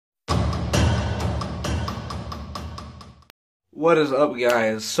What is up,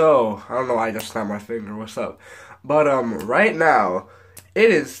 guys? So, I don't know why I just snapped my finger. What's up? But, right now,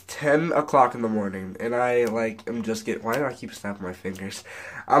 it is 10 o'clock in the morning, and I, am just getting, why do I keep snapping my fingers?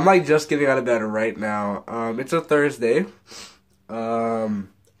 I'm, just getting out of bed right now. It's a Thursday.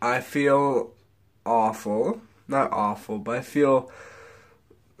 I feel awful. Not awful, but I feel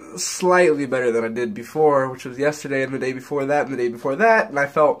slightly better than I did before, which was yesterday and the day before that and the day before that, and I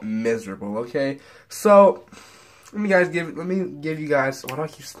felt miserable, okay? So, let me give you guys, why do I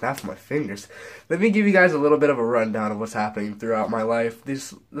keep snapping my fingers? Let me give you guys a little bit of a rundown of what's happening throughout my life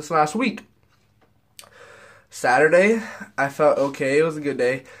this last week. Saturday, I felt okay, it was a good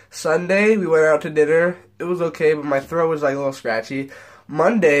day. Sunday, we went out to dinner, it was okay, but my throat was a little scratchy.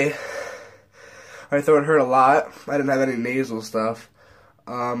 Monday, my throat hurt a lot, I didn't have any nasal stuff.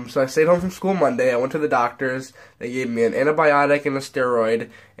 So I stayed home from school Monday, I went to the doctors, they gave me an antibiotic and a steroid,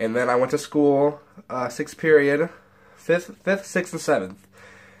 and then I went to school, 6th period, 5th, 6th, and 7th.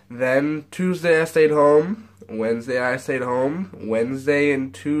 Then Tuesday I stayed home, Wednesday I stayed home, Wednesday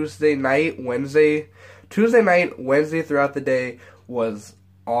and Tuesday night, Tuesday night, Wednesday throughout the day was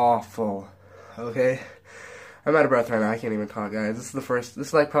awful, okay? I'm out of breath right now, I can't even talk, guys. This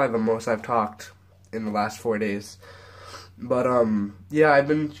is probably the most I've talked in the last 4 days. But, yeah, I've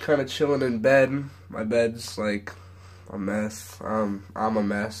been kind of chilling in bed. My bed's, a mess. I'm a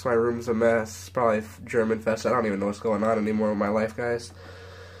mess. My room's a mess. Probably germ infested. I don't even know what's going on anymore with my life, guys.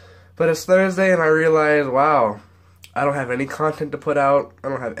 But it's Thursday, and I realize, wow, I don't have any content to put out. I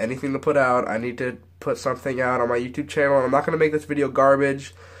don't have anything to put out. I need to put something out on my YouTube channel. I'm not going to make this video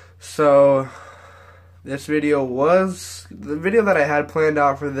garbage. So, this video was the video that I had planned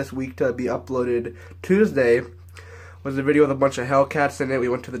out for this week to be uploaded Tuesday. Was a video with a bunch of Hellcats in it. We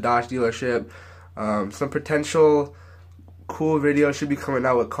went to the Dodge dealership. Some potential cool videos should be coming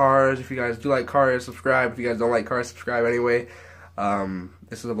out with cars. If you guys do like cars, subscribe. If you guys don't like cars, subscribe anyway.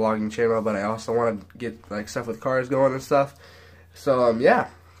 This is a vlogging channel, but I also want to get stuff with cars going and stuff. So yeah,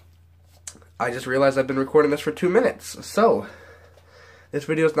 I just realized I've been recording this for 2 minutes. So this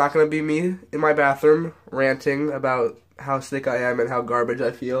video is not going to be me in my bathroom ranting about how sick I am and how garbage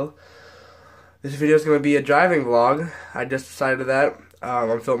I feel. This video is going to be a driving vlog. I just decided that.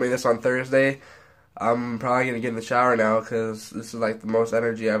 I'm filming this on Thursday. I'm probably going to get in the shower now because this is the most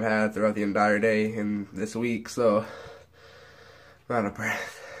energy I've had throughout the entire day in this week. So, I'm out of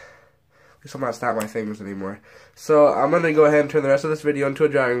breath. At least I'm not snapping my fingers anymore. So, I'm going to go ahead and turn the rest of this video into a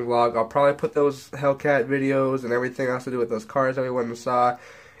driving vlog. I'll probably put those Hellcat videos and everything else to do with those cars that we went and saw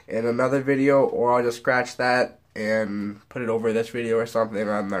in another video, or I'll just scratch that and put it over this video or something.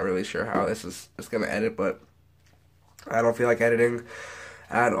 I'm not really sure how this is going to edit, but I don't feel like editing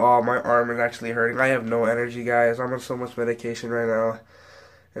at all. My arm is actually hurting. I have no energy, guys. I'm on so much medication right now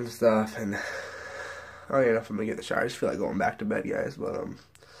and stuff, and I don't even know if I'm going to get in the shower. I just feel like going back to bed, guys, but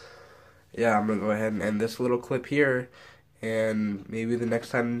yeah, I'm going to go ahead and end this little clip here, and maybe the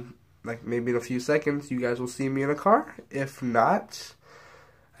next time, maybe in a few seconds, you guys will see me in a car. If not,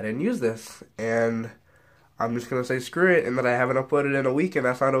 I didn't use this, and I'm just going to say screw it, and that I haven't uploaded in a week, and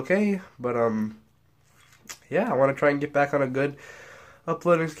that's not okay. But, yeah, I want to try and get back on a good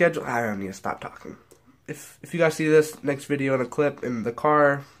uploading schedule. I don't need to stop talking. If you guys see this next video in a clip in the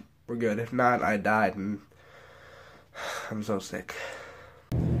car, we're good. If not, I died, and I'm so sick.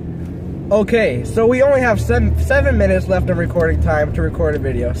 Okay, so we only have 7 minutes left of recording time to record a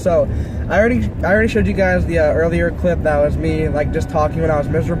video. So, I already showed you guys the earlier clip. That was me, just talking when I was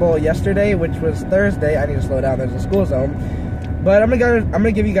miserable yesterday, which was Thursday. I need to slow down, there's a school zone. But I'm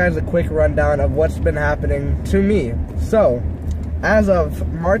gonna give you guys a quick rundown of what's been happening to me. So, as of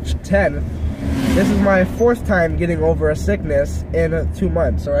March 10th, this is my 4th time getting over a sickness in 2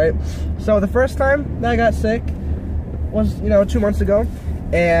 months, alright? So, the first time that I got sick was, 2 months ago.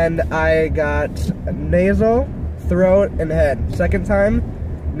 And I got nasal, throat, and head. Second time,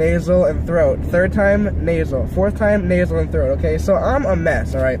 nasal and throat. Third time, nasal. Fourth time, nasal and throat, okay? So I'm a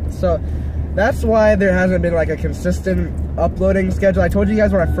mess, alright? So that's why there hasn't been a consistent uploading schedule. I told you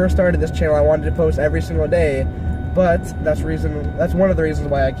guys when I first started this channel I wanted to post every single day, but that's one of the reasons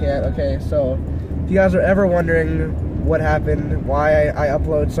why I can't, okay? So if you guys are ever wondering what happened, why I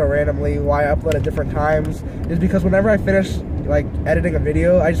upload so randomly, why I upload at different times, is because whenever I finish editing a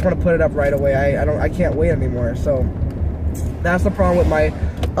video, I just want to put it up right away. I can't wait anymore. So that's the problem with my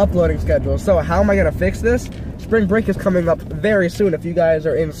uploading schedule. So how am I gonna fix this? Spring break is coming up very soon. If you guys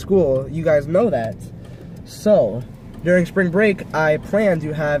are in school, you guys know that. So during spring break, I plan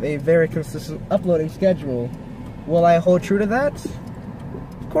to have a very consistent uploading schedule. Will I hold true to that?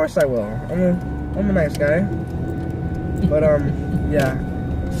 Of course I will. I'm a nice guy. But yeah.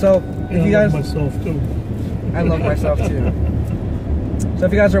 So if you guys myself too. I love myself too. So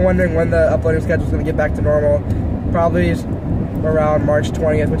if you guys are wondering when the uploading schedule is going to get back to normal, probably around March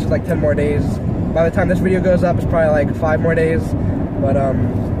 20th, which is like 10 more days. By the time this video goes up, it's probably like 5 more days. But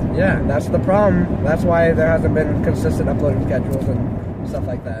yeah, that's the problem. That's why there hasn't been consistent uploading schedules and stuff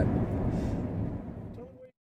like that.